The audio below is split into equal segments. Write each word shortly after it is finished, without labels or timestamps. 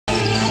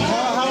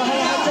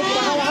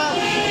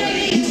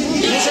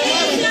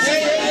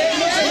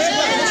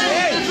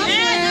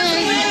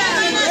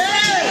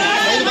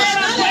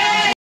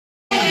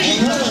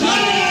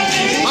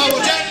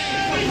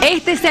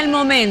el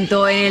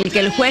momento en el que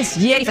el juez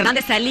JHIERY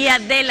Fernández salía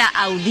de la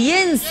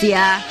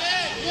audiencia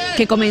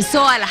que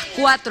comenzó a las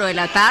 4 de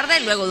la tarde,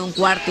 luego de un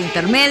cuarto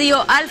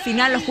intermedio. Al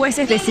final los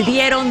jueces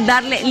decidieron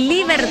darle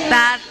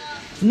libertad,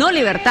 no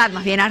libertad,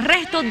 más bien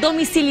arresto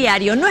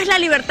domiciliario. No es la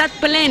libertad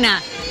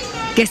plena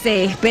que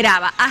se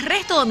esperaba.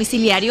 Arresto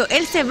domiciliario,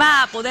 él se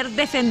va a poder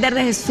defender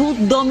desde su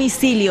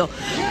domicilio.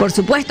 Por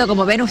supuesto,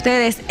 como ven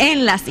ustedes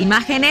en las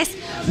imágenes,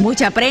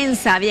 mucha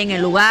prensa había en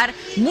el lugar,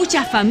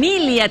 mucha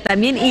familia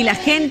también y la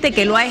gente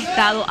que lo ha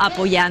estado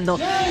apoyando.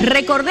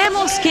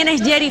 Recordemos quién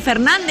es JHIERY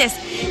Fernández.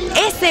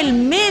 Es el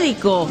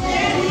médico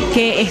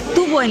que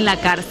estuvo en la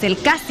cárcel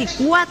casi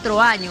 4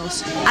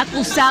 años,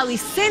 acusado y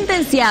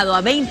sentenciado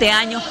a 20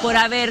 años por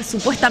haber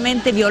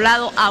supuestamente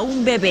violado a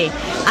un bebé,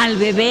 al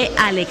bebé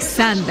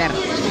Alexander.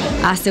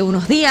 Hace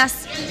unos días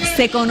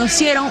se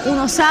conocieron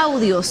unos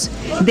audios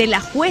de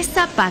la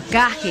jueza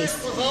Pacajes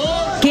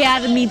que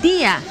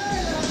admitía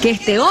que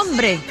este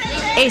hombre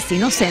es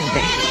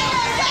inocente.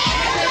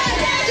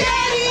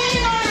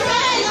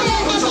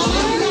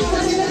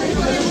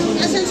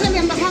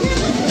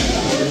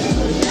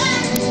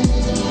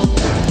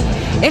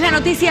 Es la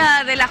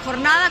noticia de la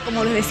jornada.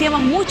 Como les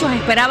decíamos, muchos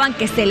esperaban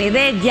que se le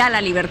dé ya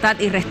la libertad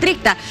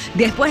irrestricta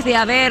después de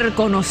haber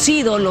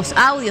conocido los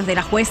audios de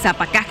la jueza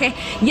Pacaje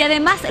y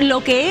además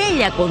lo que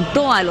ella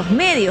contó a los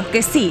medios,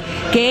 que sí,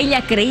 que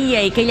ella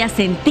creía y que ella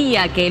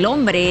sentía que el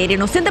hombre era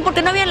inocente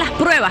porque no habían las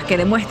pruebas que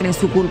demuestren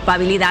su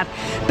culpabilidad.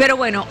 Pero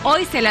bueno,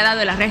 hoy se le ha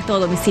dado el arresto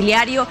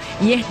domiciliario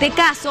y este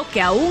caso,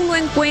 que aún no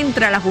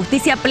encuentra la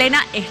justicia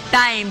plena,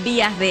 está en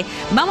vías de...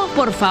 Vamos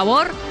por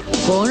favor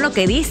con lo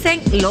que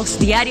dicen los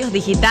diarios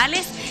digitales.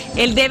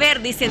 El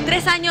Deber dice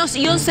 3 años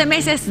y 11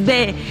 meses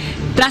de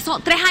plazo,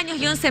 3 años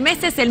y 11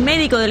 meses, el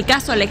médico del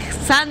caso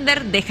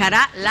Alexander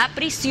dejará la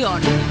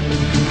prisión.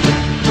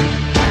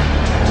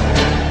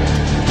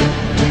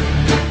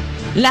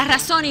 La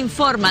Razón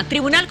informa,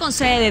 tribunal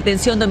concede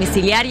detención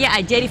domiciliaria a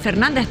JHIERY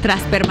Fernández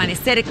tras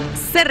permanecer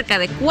cerca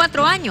de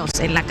 4 años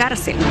en la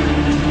cárcel.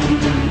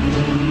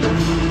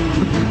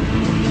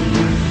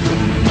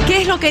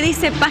 ¿Qué es lo que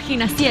dice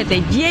Página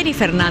 7? JHIERY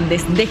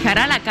Fernández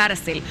dejará la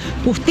cárcel.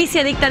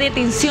 Justicia dicta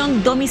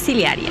detención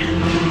domiciliaria.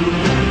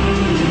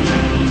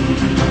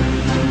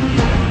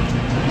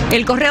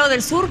 El Correo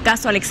del Sur,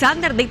 caso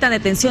Alexander, dicta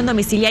detención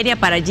domiciliaria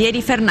para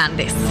JHIERY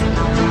Fernández.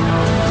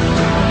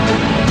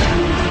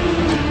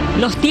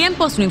 Los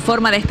Tiempos lo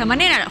informa de esta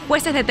manera.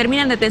 Jueces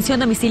determinan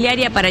detención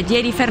domiciliaria para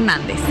JHIERY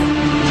Fernández.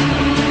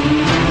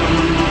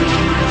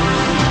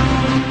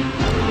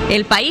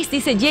 El País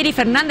dice JHIERY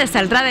Fernández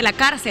saldrá de la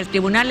cárcel, el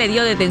tribunal le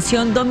dio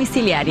detención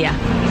domiciliaria.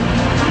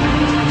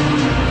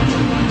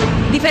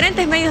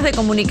 Diferentes medios de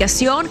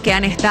comunicación que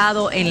han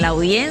estado en la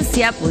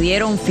audiencia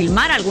pudieron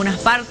filmar algunas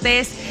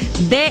partes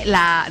de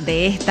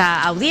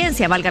esta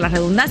audiencia, valga la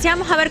redundancia.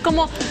 Vamos a ver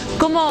cómo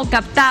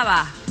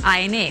captaba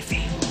ANF.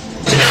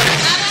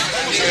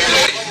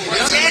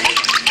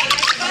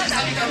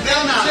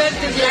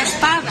 La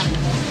espada.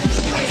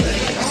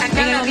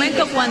 En el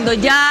momento cuando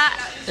ya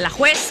la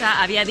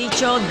jueza había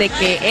dicho de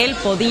que él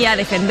podía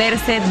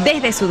defenderse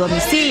desde su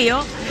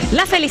domicilio,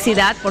 la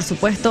felicidad, por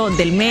supuesto,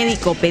 del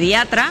médico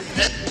pediatra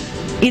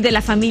y de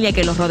la familia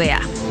que los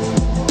rodea.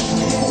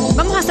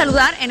 Vamos a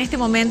saludar en este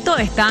momento,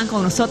 están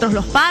con nosotros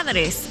los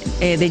padres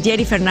de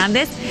JHIERY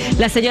Fernández,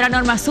 la señora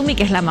Norma Sumi,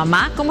 que es la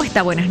mamá. ¿Cómo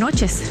está? Buenas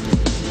noches.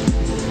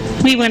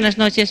 Muy buenas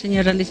noches,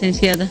 señora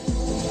licenciada.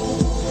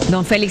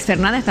 Don Félix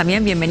Fernández,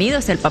 también bienvenido,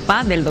 es el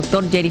papá del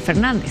doctor JHIERY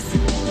Fernández.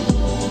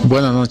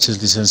 Buenas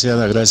noches,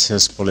 licenciada,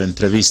 gracias por la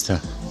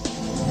entrevista.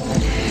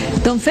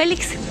 Don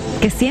Félix,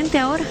 ¿qué siente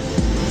ahora?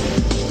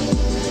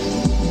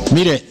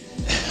 Mire,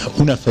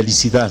 una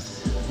felicidad.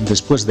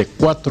 Después de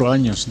 4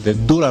 años de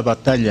dura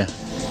batalla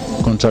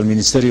contra el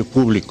Ministerio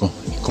Público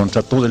y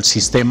contra todo el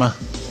sistema,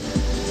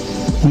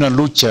 una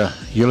lucha,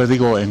 yo le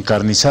digo,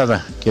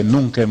 encarnizada, que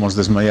nunca hemos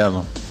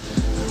desmayado.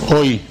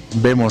 Hoy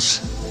vemos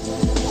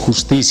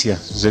justicia,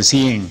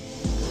 recién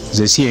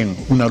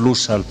una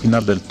luz al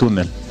final del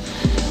túnel.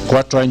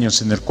 4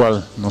 años en el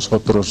cual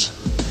nosotros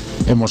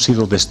hemos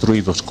sido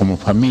destruidos como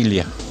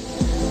familia.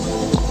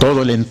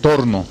 Todo el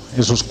entorno,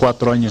 esos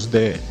 4 años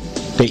de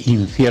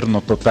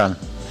infierno total.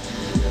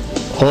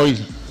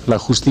 Hoy la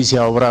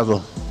justicia ha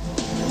obrado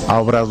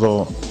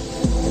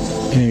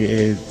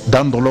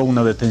dándolo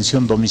una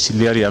detención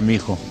domiciliaria a mi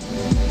hijo.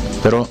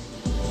 Pero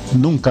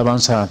nunca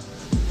vamos a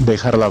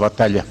dejar la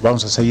batalla,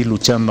 vamos a seguir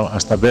luchando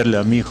hasta verle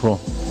a mi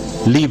hijo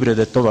libre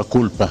de toda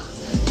culpa.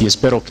 Y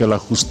espero que la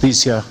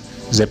justicia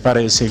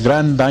repare ese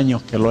gran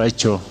daño que lo ha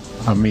hecho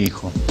a mi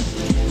hijo.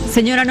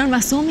 Señora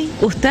Norma Sumi,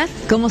 ¿usted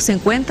cómo se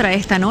encuentra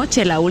esta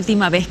noche? La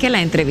última vez que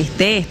la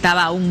entrevisté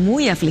estaba aún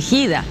muy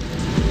afligida.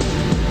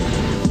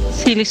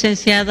 Sí,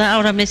 licenciada,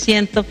 ahora me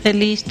siento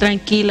feliz,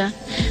 tranquila,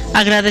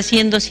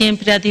 agradeciendo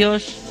siempre a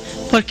Dios,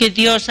 porque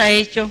Dios ha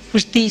hecho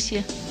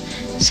justicia.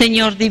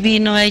 Señor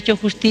divino, ha hecho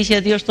justicia,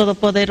 Dios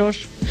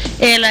todopoderoso.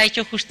 Él ha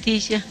hecho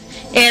justicia,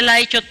 Él ha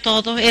hecho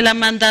todo, Él ha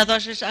mandado a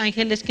esos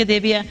ángeles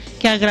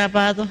que ha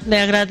grabado. Le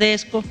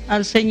agradezco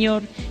al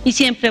Señor y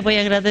siempre voy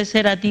a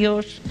agradecer a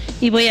Dios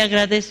y voy a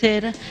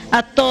agradecer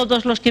a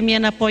todos los que me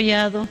han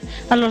apoyado,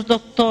 a los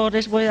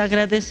doctores voy a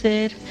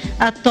agradecer,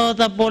 a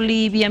toda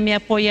Bolivia me ha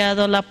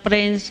apoyado, la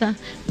prensa,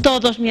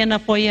 todos me han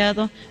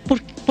apoyado,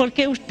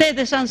 porque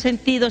ustedes han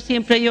sentido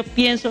siempre, yo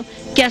pienso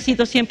que ha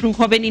sido siempre un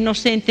joven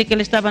inocente que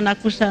le estaban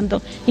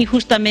acusando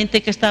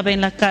injustamente, que estaba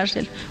en la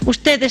cárcel.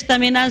 Ustedes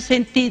también han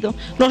sentido,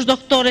 los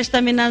doctores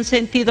también han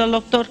sentido, el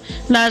doctor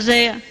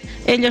Larrea,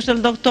 ellos,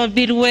 el doctor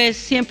Virués,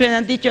 siempre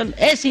han dicho,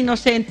 es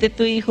inocente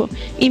tu hijo,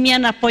 y me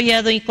han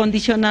apoyado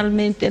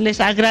incondicionalmente. Les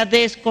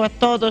agradezco a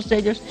todos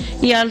ellos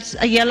y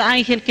al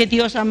ángel que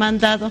Dios ha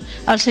mandado,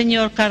 al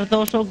señor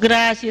Cardoso,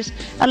 gracias,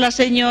 a la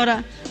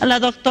señora, a la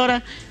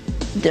doctora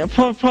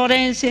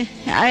forense,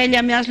 a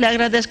ella le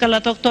agradezco, a la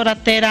doctora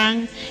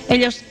Terán,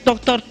 ellos,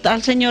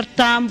 al señor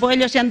Tambo,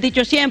 ellos se han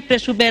dicho siempre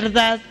su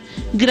verdad.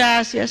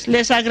 Gracias,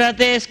 les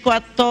agradezco a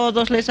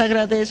todos, les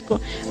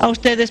agradezco a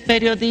ustedes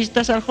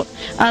periodistas,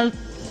 al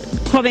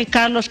joven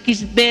Carlos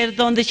Quisber,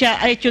 donde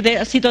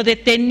ha sido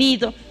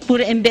detenido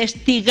por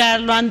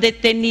investigar, lo han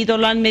detenido,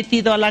 lo han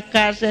metido a la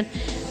cárcel.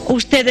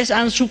 Ustedes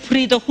han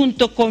sufrido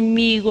junto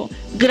conmigo.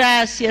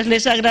 Gracias,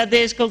 les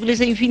agradezco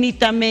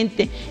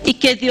infinitamente y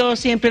que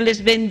Dios siempre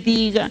les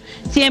bendiga.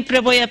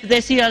 Siempre voy a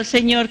decir al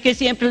Señor que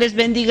siempre les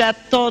bendiga a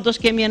todos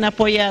que me han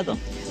apoyado.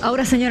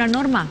 Ahora, señora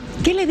Norma,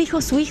 ¿qué le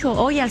dijo su hijo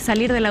hoy al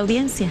salir de la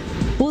audiencia?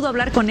 ¿Pudo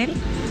hablar con él?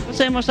 Nos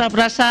hemos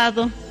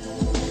abrazado.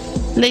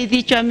 Le he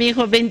dicho a mi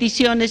hijo,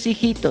 bendiciones,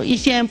 hijito, y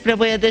siempre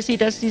voy a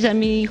decir así a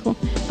mi hijo,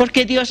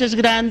 porque Dios es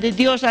grande,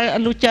 Dios ha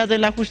luchado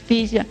en la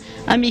justicia.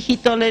 A mi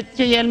hijito,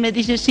 él me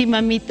dice, sí,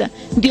 mamita,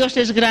 Dios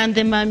es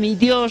grande, mami,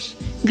 Dios,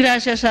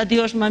 gracias a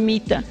Dios,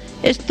 mamita,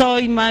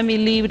 estoy, mami,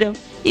 libre,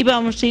 y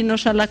vamos a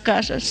irnos a la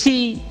casa,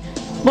 sí.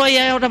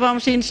 Ahora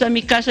vamos a irnos a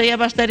mi casa, ya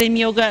va a estar en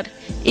mi hogar,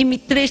 y mi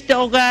triste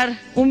hogar,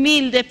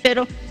 humilde,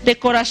 pero de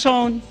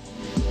corazón,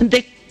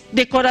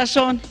 de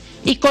corazón,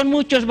 y con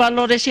muchos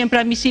valores. Siempre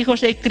a mis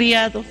hijos he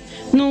criado,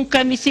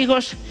 nunca a mis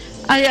hijos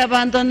he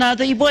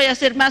abandonado, y voy a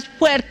ser más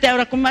fuerte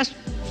ahora, con más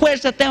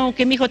fuerza tengo,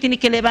 que mi hijo tiene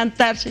que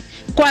levantarse.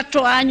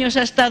 4 años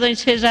ha estado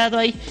encerrado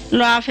ahí,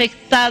 lo ha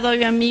afectado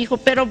a mi hijo,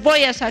 pero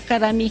voy a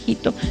sacar a mi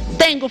hijito.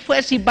 Tengo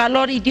fuerza y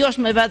valor, y Dios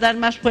me va a dar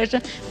más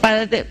fuerza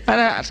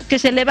para que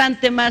se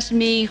levante más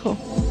mi hijo.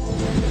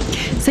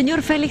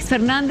 Señor Félix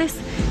Fernández,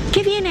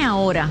 ¿qué viene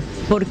ahora?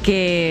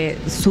 Porque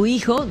su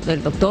hijo,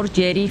 el doctor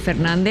JHIERY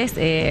Fernández,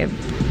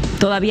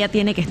 todavía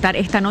tiene que estar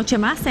esta noche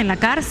más en la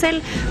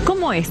cárcel.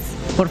 ¿Cómo es,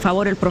 por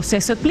favor, el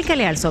proceso?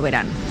 Explíquele al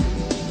soberano.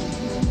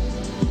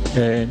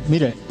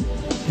 Mire,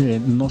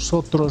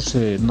 nosotros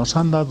nos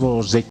han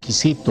dado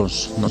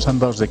requisitos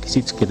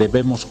que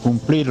debemos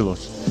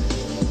cumplirlos.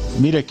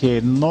 Mire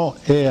que no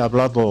he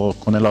hablado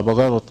con el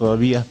abogado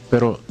todavía,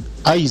 pero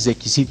hay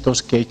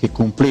requisitos que hay que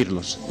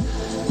cumplirlos.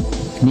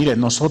 Mire,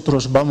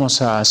 nosotros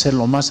vamos a hacer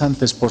lo más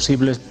antes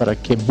posible para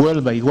que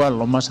vuelva igual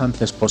lo más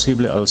antes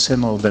posible al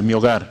seno de mi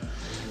hogar.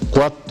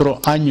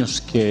 4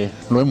 años que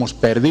lo hemos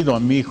perdido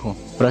a mi hijo,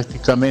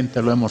 prácticamente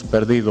lo hemos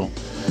perdido.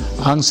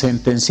 Han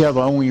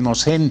sentenciado a un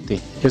inocente.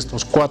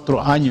 Estos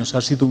 4 años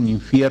ha sido un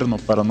infierno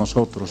para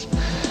nosotros.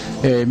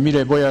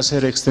 Mire, voy a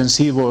hacer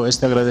extensivo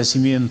este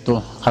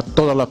agradecimiento a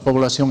toda la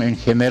población en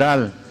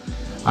general,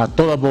 a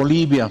toda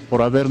Bolivia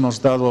por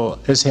habernos dado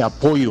ese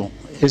apoyo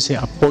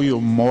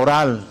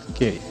moral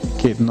que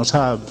nos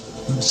ha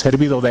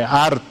servido de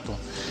harto.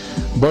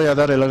 Voy a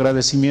dar el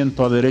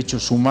agradecimiento a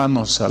Derechos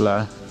Humanos, a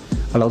la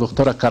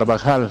doctora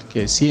Carvajal,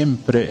 que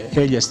siempre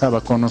ella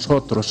estaba con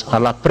nosotros, a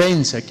la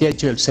prensa que ha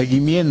hecho el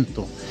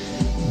seguimiento,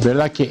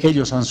 verdad que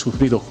ellos han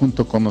sufrido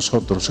junto con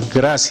nosotros.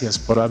 Gracias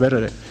por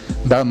habernos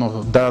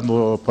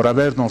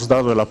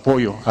dado el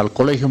apoyo, al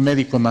Colegio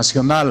Médico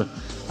Nacional,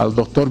 al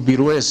doctor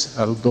Virués,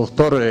 al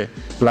doctor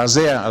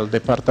Lazea, al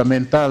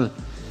departamental.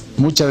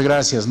 Muchas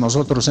gracias.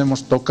 Nosotros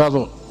hemos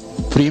tocado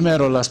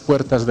primero las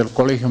puertas del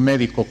Colegio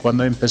Médico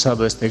cuando ha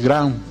empezado este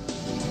gran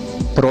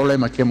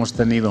problema que hemos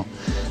tenido.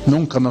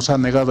 Nunca nos ha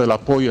negado el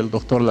apoyo el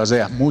doctor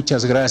Lazea.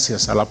 Muchas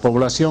gracias a la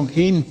población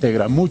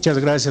íntegra, muchas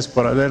gracias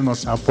por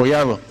habernos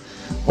apoyado.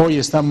 Hoy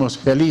estamos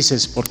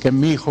felices porque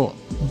mi hijo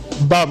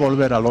va a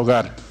volver al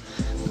hogar,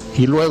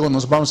 y luego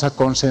nos vamos a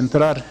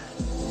concentrar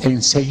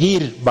en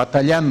seguir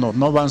batallando.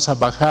 No vamos a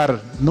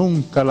bajar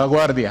nunca la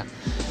guardia.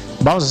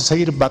 Vamos a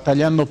seguir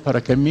batallando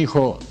para que mi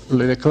hijo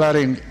le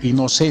declaren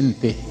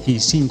inocente y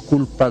sin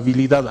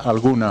culpabilidad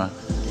alguna,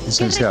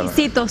 licenciada. ¿Qué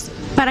requisitos,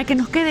 para que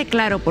nos quede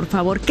claro, por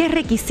favor, qué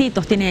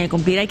requisitos tiene que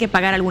cumplir? ¿Hay que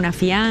pagar alguna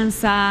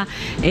fianza,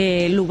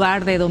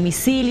 lugar de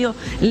domicilio?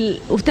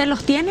 ¿Usted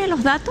los tiene,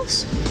 los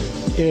datos?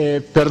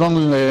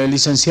 Perdón,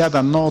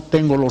 licenciada, no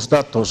tengo los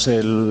datos.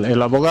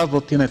 El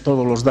abogado tiene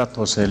todos los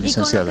datos,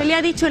 licenciada. Y con lo que le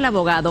ha dicho el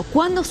abogado,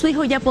 ¿cuándo su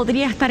hijo ya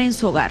podría estar en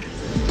su hogar?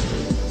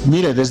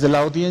 Mire, desde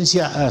la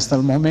audiencia hasta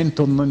el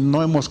momento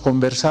no hemos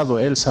conversado.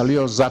 Él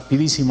salió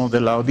rapidísimo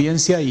de la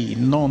audiencia y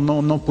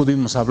no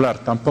pudimos hablar.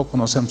 Tampoco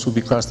nos hemos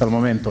ubicado hasta el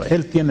momento.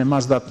 Él tiene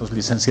más datos,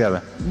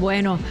 licenciada.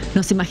 Bueno,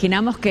 nos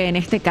imaginamos que en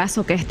este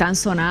caso que es tan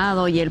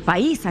sonado y el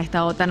país ha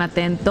estado tan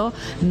atento,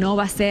 no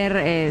va a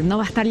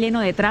estar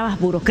lleno de trabas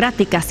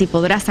burocráticas y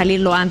podrá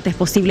salir lo antes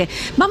posible.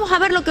 Vamos a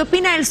ver lo que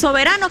opina el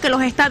soberano que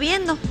los está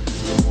viendo.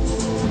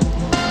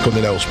 Con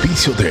el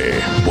auspicio de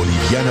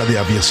Boliviana de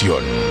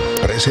Aviación,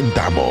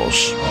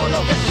 presentamos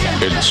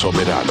El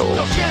Soberano.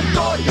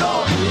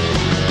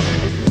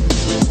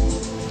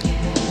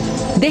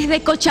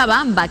 Desde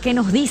Cochabamba, ¿qué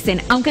nos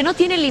dicen? Aunque no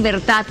tiene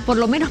libertad, por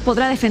lo menos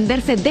podrá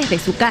defenderse desde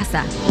su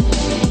casa.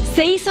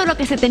 Se hizo lo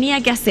que se tenía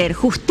que hacer,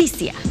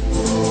 justicia.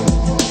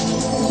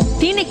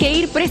 Tiene que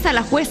ir presa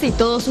la jueza y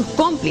todos sus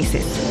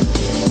cómplices.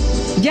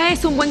 Ya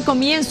es un buen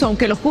comienzo,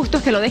 aunque lo justo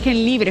es que lo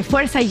dejen libre.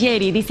 Fuerza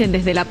JHIERY, dicen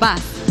desde La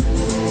Paz.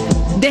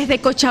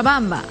 Desde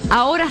Cochabamba,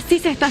 ahora sí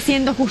se está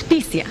haciendo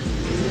justicia.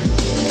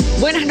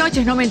 Buenas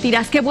noches, no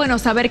mentiras. Qué bueno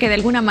saber que de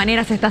alguna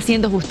manera se está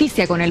haciendo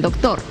justicia con el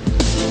doctor.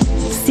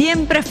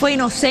 Siempre fue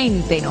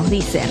inocente, nos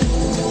dicen.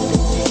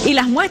 Y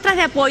las muestras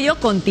de apoyo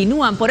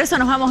continúan. Por eso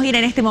nos vamos a ir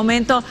en este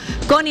momento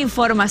con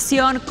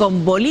información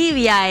con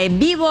Bolivia en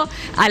vivo.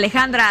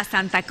 Alejandra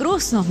Santa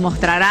Cruz nos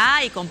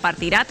mostrará y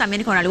compartirá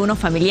también con algunos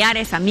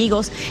familiares,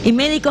 amigos y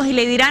médicos y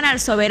le dirán al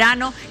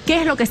soberano qué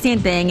es lo que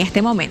siente en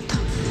este momento.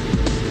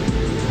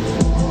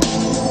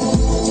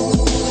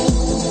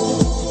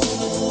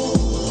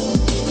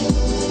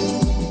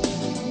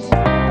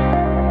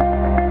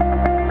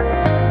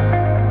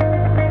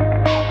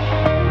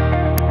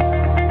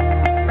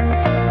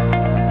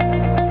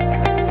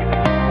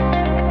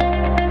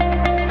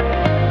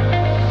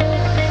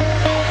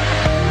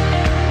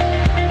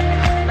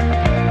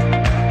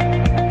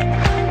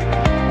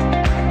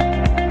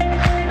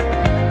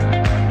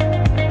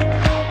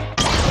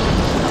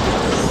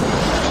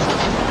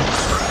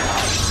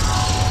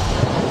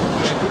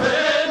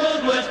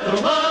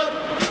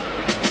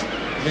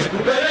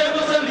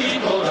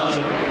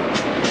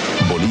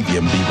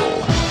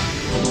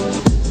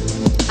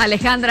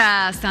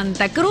 Alejandra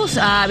Santa Cruz,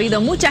 ha habido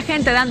mucha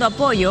gente dando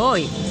apoyo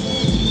hoy.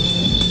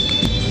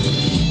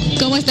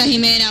 ¿Cómo estás,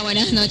 Jimena?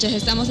 Buenas noches.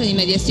 Estamos en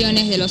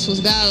inmediaciones de los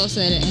juzgados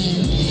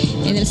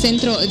en el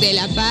centro de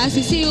La Paz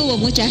y sí hubo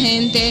mucha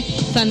gente,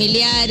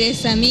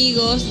 familiares,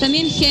 amigos,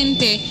 también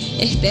gente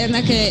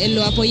externa que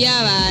lo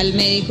apoyaba al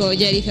médico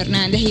JHIERY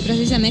Fernández y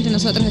precisamente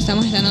nosotros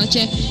estamos esta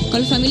noche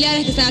con los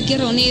familiares que están aquí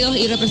reunidos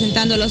y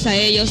representándolos a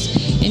ellos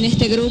en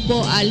este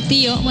grupo. Al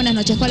tío, buenas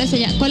noches, ¿cuál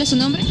es su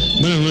nombre?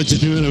 Buenas noches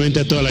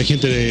primeramente a toda la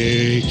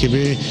gente que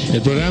ve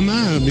el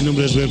programa. Mi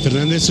nombre es JHIERY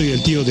Fernández, soy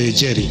el tío de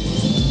JHIERY.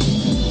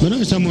 Bueno,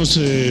 estamos,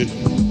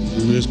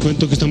 les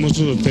cuento que estamos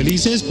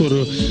felices por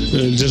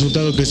el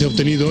resultado que se ha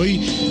obtenido hoy.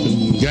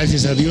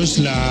 Gracias a Dios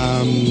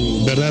la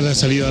verdad ha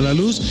salido a la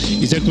luz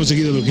y se ha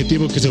conseguido el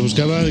objetivo que se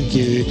buscaba,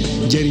 que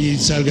JHIERY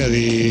salga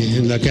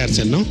de la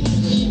cárcel, ¿no?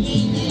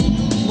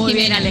 Muy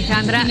bien,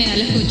 Alejandra. Jimena,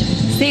 lo escucho.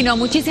 Sí, no,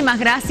 muchísimas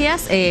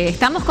gracias.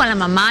 Estamos con la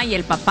mamá y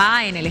el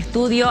papá en el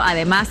estudio.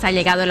 Además, ha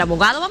llegado el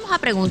abogado. Vamos a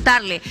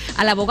preguntarle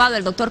al abogado,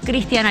 el doctor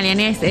Cristian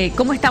Alianés,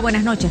 ¿cómo está?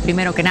 Buenas noches,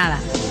 primero que nada.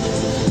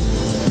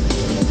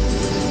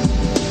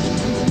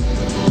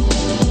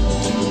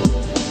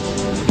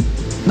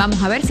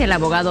 Vamos a ver si el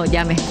abogado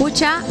ya me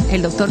escucha,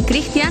 el doctor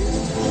Cristian.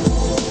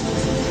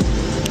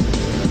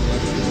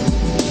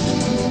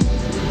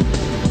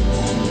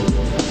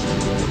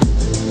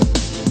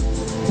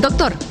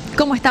 Doctor,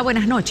 ¿cómo está?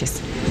 Buenas noches.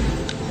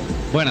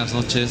 Buenas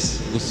noches,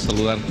 gusto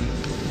saludarte.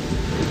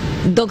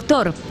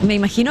 Doctor, me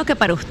imagino que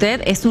para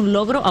usted es un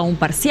logro aún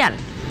parcial.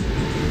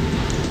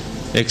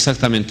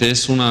 Exactamente,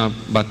 es una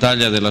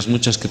batalla de las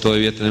muchas que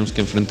todavía tenemos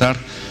que enfrentar.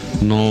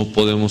 No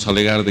podemos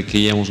alegar de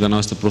que ya hemos ganado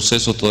este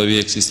proceso, todavía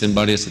existen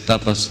varias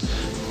etapas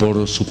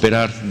por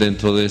superar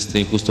dentro de este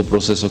injusto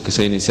proceso que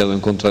se ha iniciado en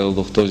contra del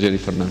doctor JHIERY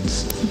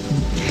Fernández.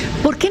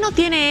 ¿Por qué no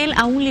tiene él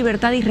aún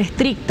libertad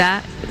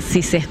irrestricta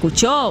si se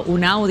escuchó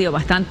un audio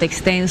bastante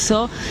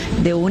extenso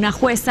de una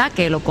jueza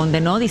que lo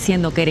condenó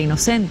diciendo que era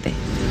inocente?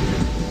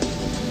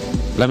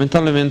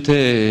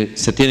 Lamentablemente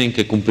se tienen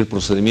que cumplir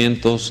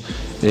procedimientos,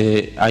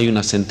 hay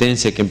una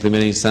sentencia que en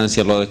primera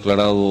instancia lo ha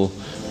declarado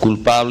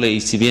culpable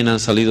y si bien han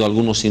salido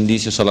algunos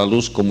indicios a la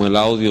luz como el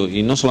audio,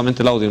 y no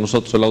solamente el audio,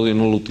 nosotros el audio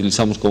no lo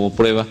utilizamos como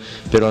prueba,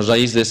 pero a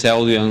raíz de ese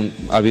audio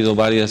ha habido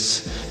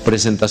varias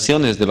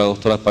presentaciones de la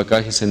doctora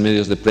Pacajes en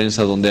medios de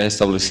prensa donde ha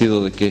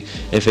establecido de que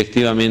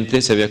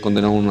efectivamente se había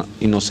condenado a un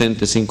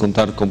inocente sin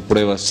contar con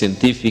pruebas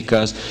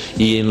científicas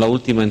y en la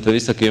última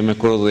entrevista que yo me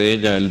acuerdo de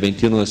ella el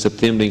 21 de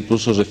septiembre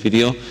incluso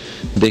refirió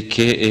de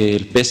que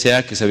el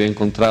PSA que se había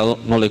encontrado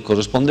no le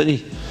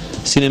correspondería.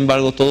 Sin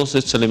embargo, todos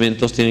estos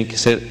elementos tienen que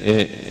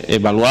ser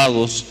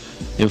evaluados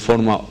en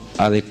forma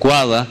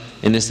adecuada,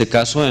 en este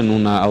caso en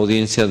una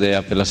audiencia de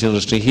apelación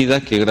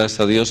restringida que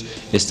gracias a Dios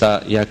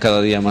está ya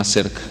cada día más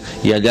cerca.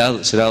 Y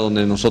allá será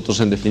donde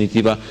nosotros en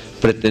definitiva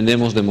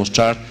pretendemos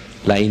demostrar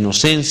la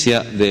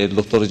inocencia del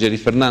doctor JHIERY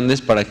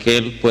Fernández para que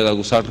él pueda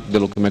gozar de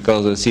lo que me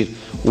acabas de decir,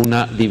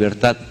 una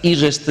libertad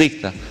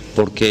irrestricta,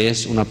 porque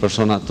es una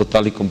persona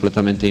total y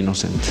completamente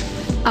inocente.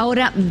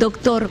 Ahora,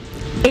 doctor,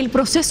 el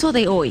proceso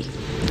de hoy,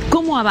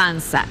 ¿cómo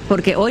avanza?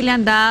 Porque hoy le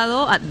han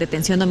dado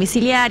detención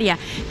domiciliaria.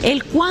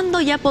 ¿Él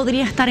cuándo ya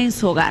podría estar en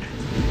su hogar?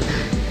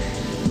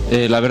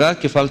 La verdad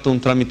que falta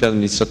un trámite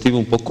administrativo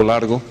un poco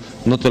largo.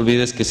 No te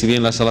olvides que si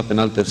bien la Sala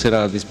Penal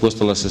Tercera ha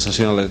dispuesto la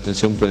cesación a la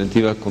detención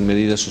preventiva con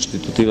medidas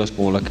sustitutivas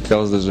como la que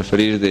acabas de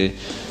referir de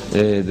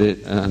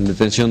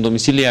detención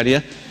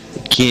domiciliaria,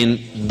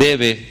 quien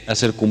debe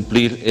hacer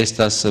cumplir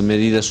estas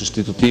medidas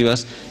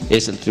sustitutivas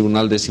es el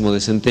Tribunal Décimo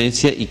de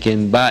Sentencia, y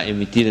quien va a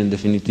emitir en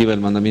definitiva el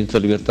mandamiento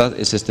de libertad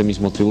es este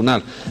mismo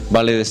tribunal.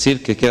 Vale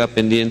decir que queda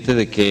pendiente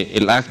de que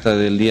el acta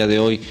del día de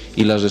hoy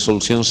y la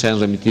resolución sean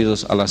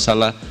remitidos a la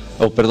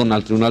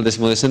al Tribunal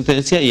Décimo de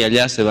Sentencia, y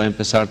allá se va a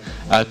empezar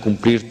a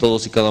cumplir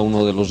todos y cada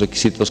uno de los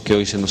requisitos que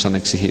hoy se nos han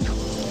exigido.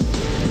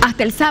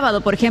 ¿Hasta el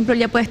sábado, por ejemplo,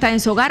 ya puede estar en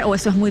su hogar o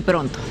eso es muy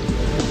pronto?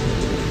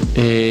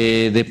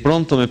 De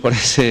pronto me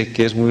parece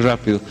que es muy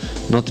rápido.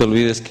 No te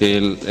olvides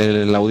que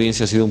la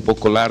audiencia ha sido un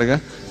poco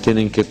larga,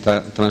 tienen que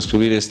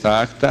transcribir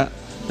esta acta,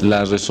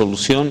 la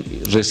resolución,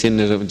 recién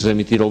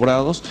remitir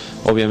obrados.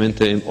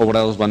 Obviamente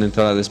obrados van a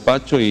entrar a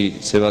despacho y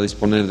se va a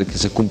disponer de que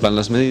se cumplan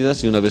las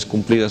medidas, y una vez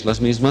cumplidas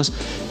las mismas,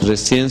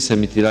 recién se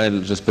emitirá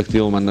el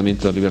respectivo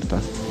mandamiento de libertad.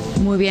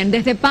 Muy bien,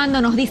 desde Pando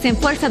nos dicen: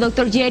 fuerza,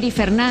 doctor JHIERY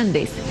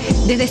Fernández.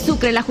 Desde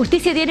Sucre, la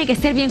justicia tiene que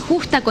ser bien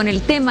justa con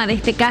el tema de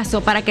este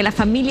caso para que la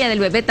familia del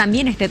bebé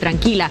también esté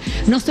tranquila.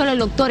 No solo el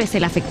doctor es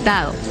el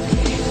afectado.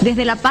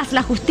 Desde La Paz,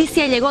 la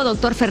justicia llegó,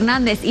 doctor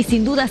Fernández, y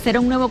sin duda será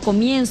un nuevo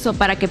comienzo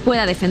para que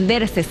pueda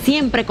defenderse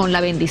siempre con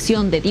la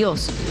bendición de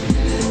Dios.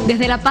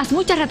 Desde La Paz,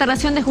 mucha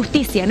retardación de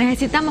justicia.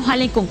 Necesitamos a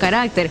alguien con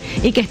carácter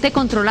y que esté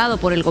controlado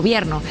por el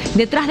gobierno.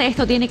 Detrás de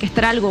esto tiene que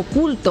estar algo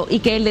oculto y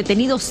que el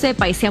detenido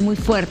sepa y sea muy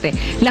fuerte.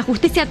 La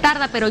justicia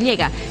tarda pero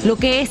llega. Lo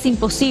que es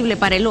imposible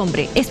para el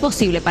hombre es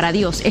posible para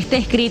Dios. Está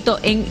escrito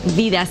en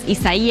Vidas,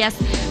 Isaías,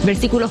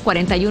 versículo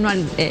 41.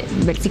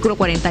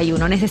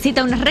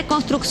 Necesita una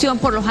reconstrucción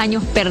por los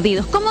años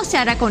perdidos. ¿Cómo se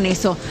hará con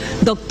eso,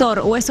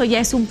 doctor? ¿O eso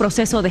ya es un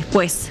proceso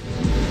después?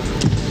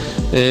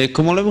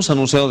 Como lo hemos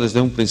anunciado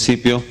desde un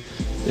principio,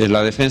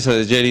 la defensa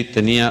de JHIERY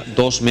tenía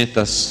dos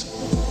metas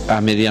a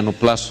mediano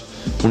plazo.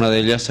 Una de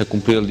ellas se ha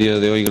cumplido el día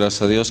de hoy,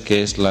 gracias a Dios,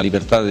 que es la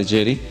libertad de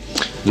JHIERY.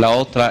 La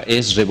otra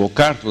es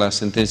revocar la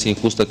sentencia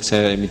injusta que se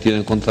ha emitido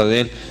en contra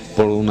de él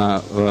por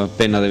una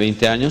pena de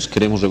 20 años.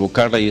 Queremos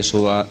revocarla, y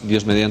eso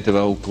Dios mediante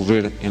va a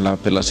ocurrir en la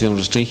apelación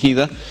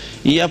restringida,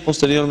 y ya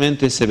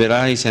posteriormente se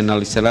verá y se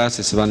analizará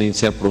si se van a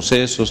iniciar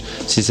procesos,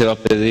 si se va a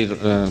pedir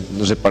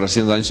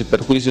reparación de daños y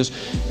perjuicios.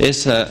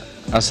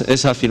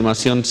 Esa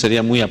afirmación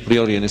sería muy a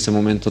priori en ese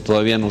momento.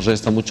 Todavía nos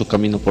resta mucho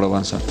camino por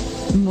avanzar.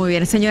 Muy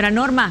bien, señora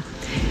Norma,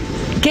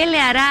 ¿qué le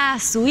hará a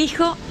su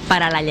hijo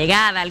para la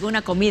llegada?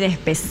 ¿Alguna comida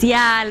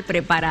especial?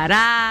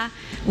 ¿Preparará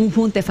un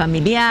junte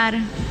familiar?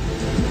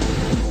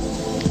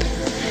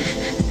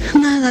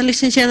 Nada,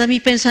 licenciada, mi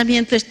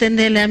pensamiento es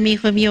tenerle a mi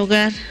hijo en mi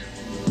hogar,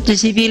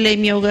 recibirle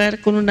en mi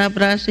hogar con un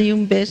abrazo y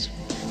un beso,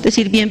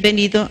 decir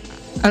bienvenido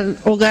al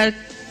hogar.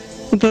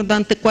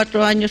 Durante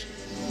 4 años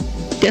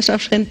te has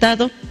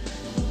ausentado,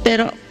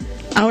 pero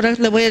ahora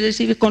le voy a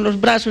recibir con los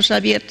brazos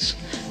abiertos.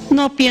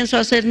 No pienso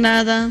hacer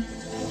nada,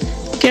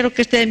 quiero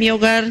que esté en mi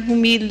hogar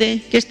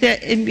humilde, que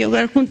esté en mi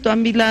hogar junto a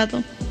mi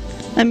lado,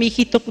 a mi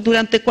hijito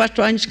durante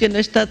 4 años que no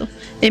he estado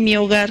en mi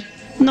hogar.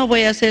 No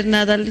voy a hacer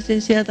nada,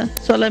 licenciada,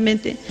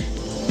 solamente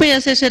voy a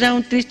hacer, será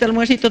un triste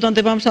almuercito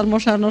donde vamos a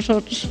almorzar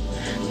nosotros,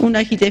 un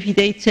ají de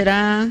fideit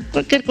será,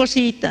 cualquier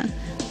cosita,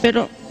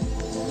 pero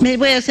me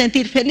voy a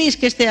sentir feliz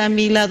que esté a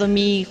mi lado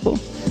mi hijo.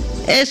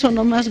 Eso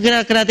nomás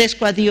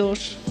agradezco a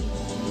Dios.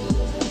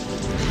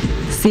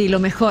 Sí, lo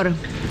mejor,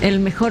 el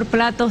mejor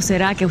plato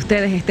será que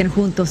ustedes estén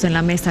juntos en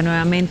la mesa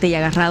nuevamente y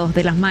agarrados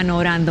de las manos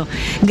orando.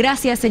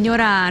 Gracias,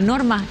 señora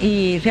Norma,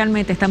 y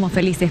realmente estamos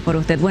felices por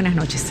usted. Buenas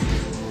noches.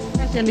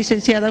 Gracias,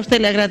 licenciada. A usted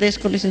le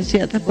agradezco,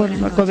 licenciada, por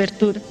la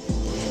cobertura.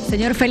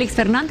 Señor Félix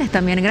Fernández,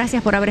 también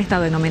gracias por haber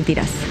estado en No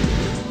Mentiras.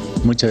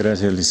 Muchas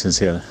gracias,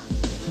 licenciada.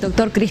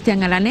 Doctor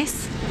Cristian Alanés,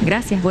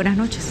 gracias, buenas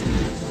noches.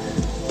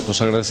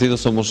 Los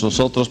agradecidos somos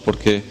nosotros,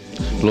 porque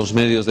los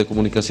medios de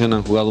comunicación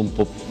han jugado un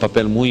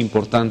papel muy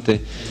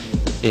importante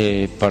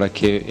para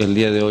que el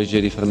día de hoy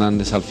JHIERY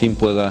Fernández al fin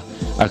pueda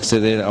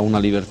acceder a una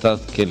libertad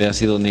que le ha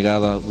sido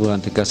negada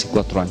durante casi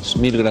 4 años.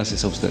 Mil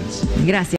gracias a ustedes. Gracias.